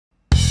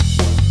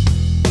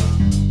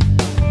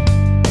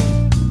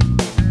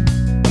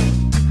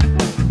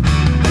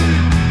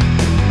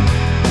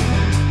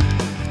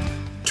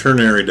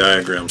Ternary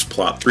diagrams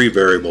plot three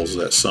variables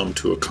that sum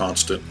to a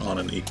constant on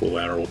an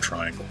equilateral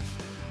triangle.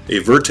 A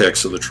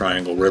vertex of the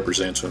triangle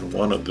represents when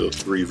one of the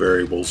three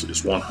variables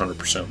is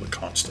 100% of the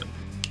constant.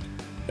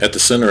 At the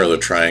center of the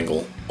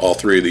triangle, all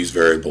three of these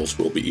variables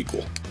will be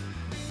equal.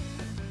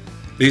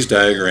 These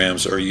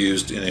diagrams are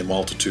used in a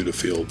multitude of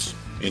fields.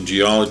 In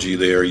geology,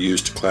 they are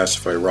used to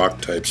classify rock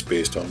types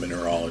based on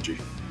mineralogy.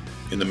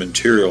 In the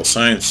material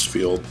science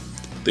field,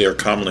 they are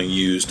commonly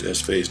used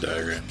as phase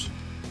diagrams.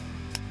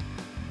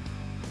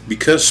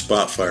 Because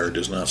Spotfire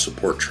does not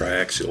support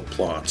triaxial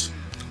plots,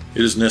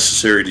 it is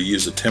necessary to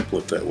use a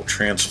template that will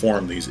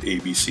transform these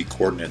ABC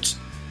coordinates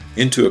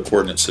into a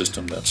coordinate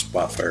system that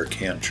Spotfire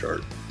can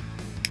chart.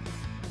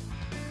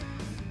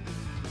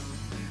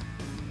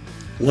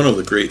 One of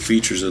the great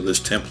features of this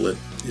template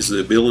is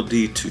the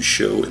ability to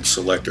show and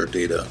select our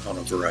data on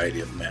a variety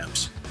of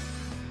maps.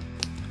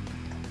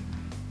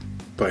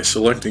 By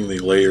selecting the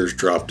Layers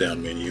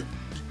drop-down menu,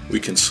 we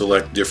can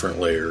select different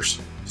layers,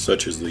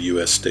 such as the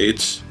U.S.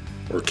 states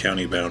or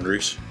county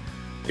boundaries,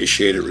 a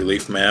shaded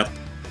relief map,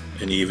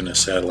 and even a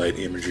satellite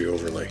imagery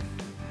overlay.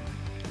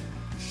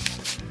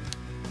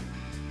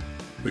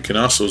 We can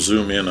also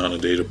zoom in on a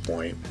data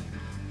point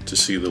to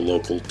see the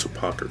local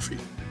topography.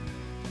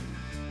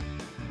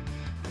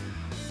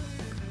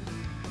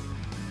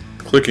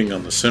 Clicking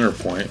on the center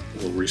point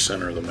will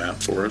recenter the map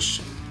for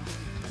us.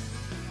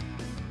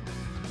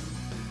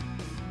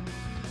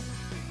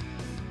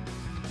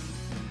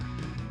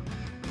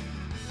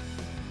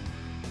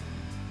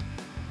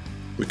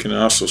 We can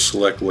also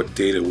select what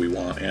data we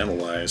want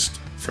analyzed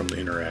from the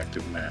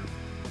interactive map.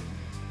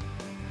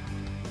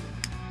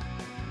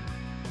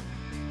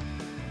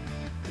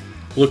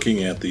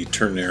 Looking at the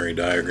Ternary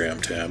diagram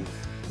tab,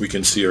 we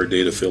can see our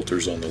data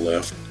filters on the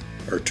left,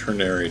 our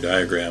ternary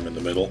diagram in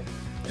the middle,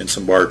 and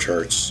some bar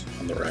charts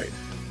on the right.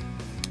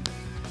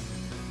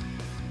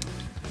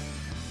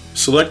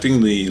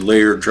 Selecting the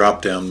Layer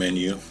drop-down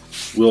menu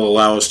will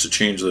allow us to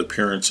change the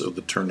appearance of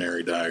the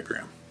ternary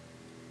diagram.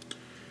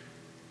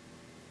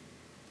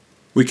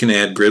 We can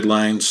add grid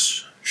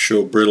lines,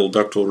 show brittle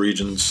ductile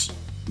regions,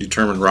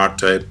 determine rock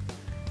type,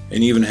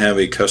 and even have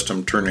a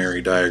custom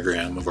ternary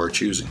diagram of our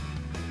choosing.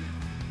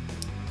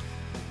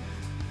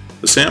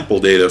 The sample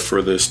data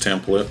for this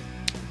template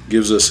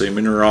gives us a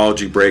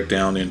mineralogy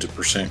breakdown into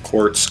percent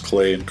quartz,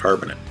 clay, and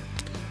carbonate,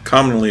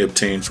 commonly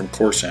obtained from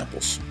core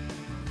samples.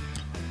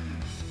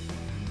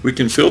 We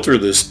can filter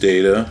this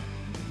data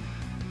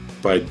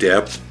by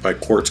depth, by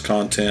quartz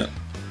content,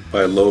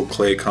 by low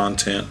clay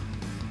content,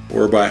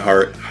 or by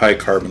high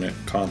carbonate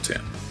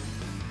content.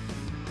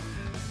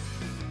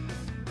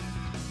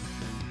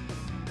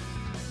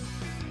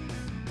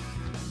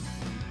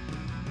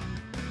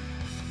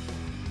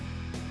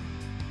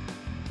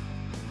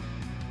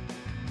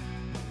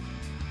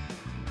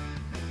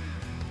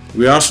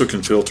 We also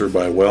can filter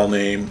by well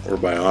name, or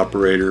by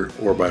operator,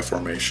 or by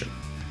formation.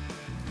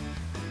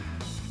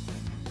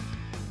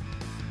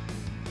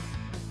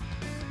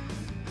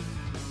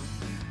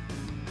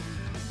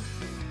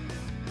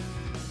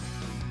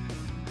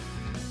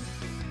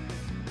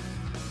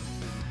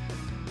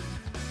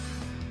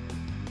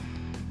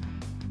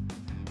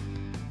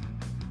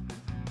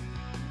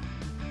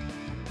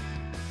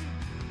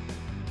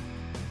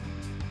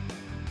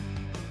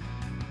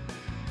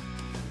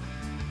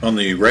 On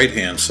the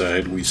right-hand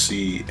side, we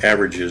see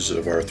averages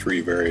of our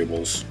three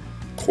variables,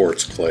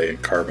 quartz, clay,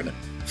 and carbonate,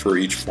 for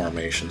each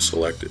formation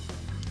selected.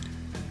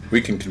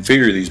 We can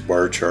configure these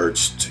bar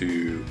charts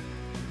to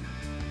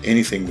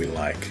anything we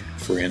like.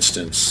 For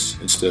instance,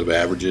 instead of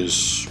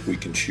averages, we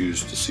can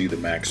choose to see the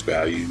max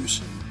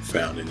values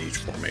found in each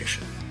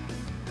formation.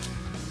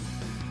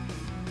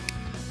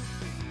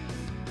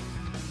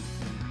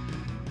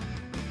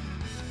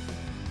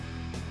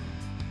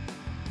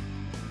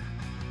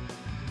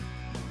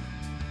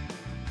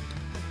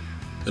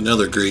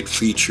 Another great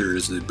feature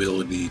is the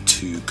ability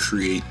to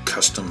create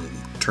custom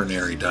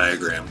ternary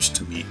diagrams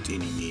to meet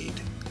any need.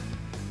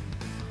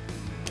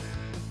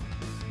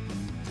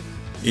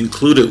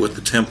 Included with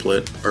the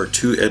template are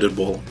two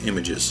editable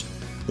images,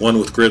 one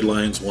with grid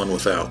lines, one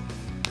without.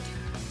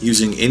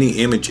 Using any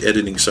image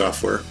editing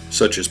software,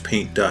 such as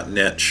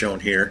paint.net shown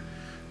here,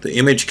 the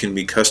image can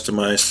be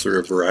customized through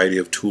a variety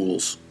of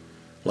tools,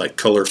 like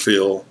color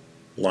fill,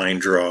 line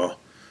draw,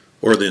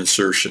 or the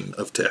insertion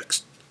of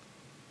text.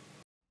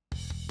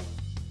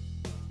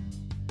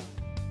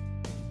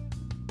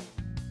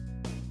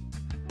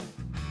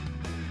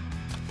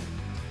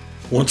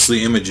 Once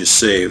the image is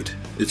saved,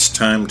 it's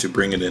time to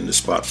bring it into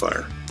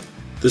Spotfire.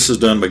 This is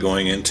done by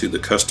going into the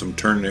custom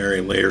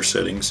ternary layer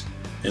settings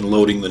and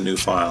loading the new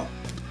file.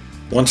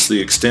 Once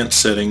the extent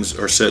settings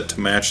are set to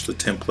match the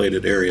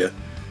templated area,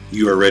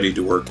 you are ready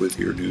to work with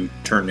your new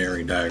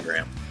ternary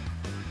diagram.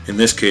 In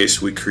this case,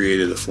 we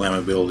created a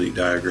flammability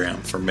diagram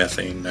for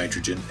methane,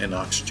 nitrogen, and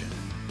oxygen.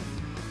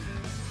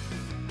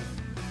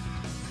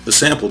 The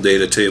sample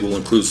data table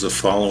includes the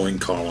following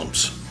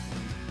columns: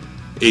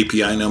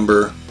 API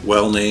number,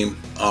 well name,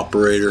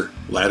 operator,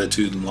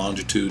 latitude and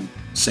longitude,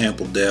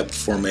 sample depth,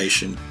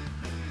 formation,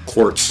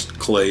 quartz,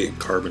 clay, and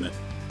carbonate.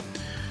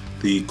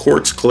 The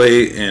quartz,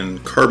 clay,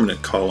 and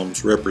carbonate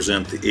columns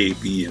represent the A,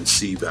 B, and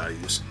C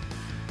values.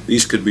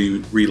 These could be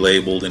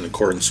relabeled in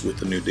accordance with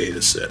the new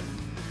data set.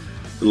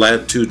 The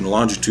latitude and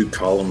longitude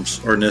columns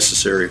are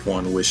necessary if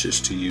one wishes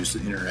to use the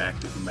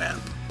interactive map.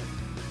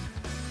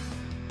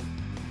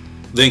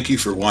 Thank you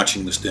for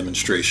watching this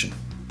demonstration.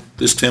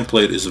 This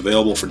template is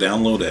available for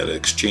download at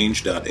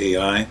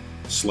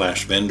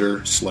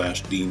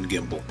exchange.ai/vendor/Dean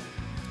Gimbel.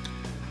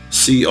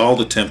 See all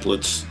the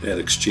templates at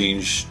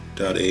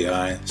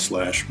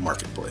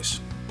exchange.ai/marketplace.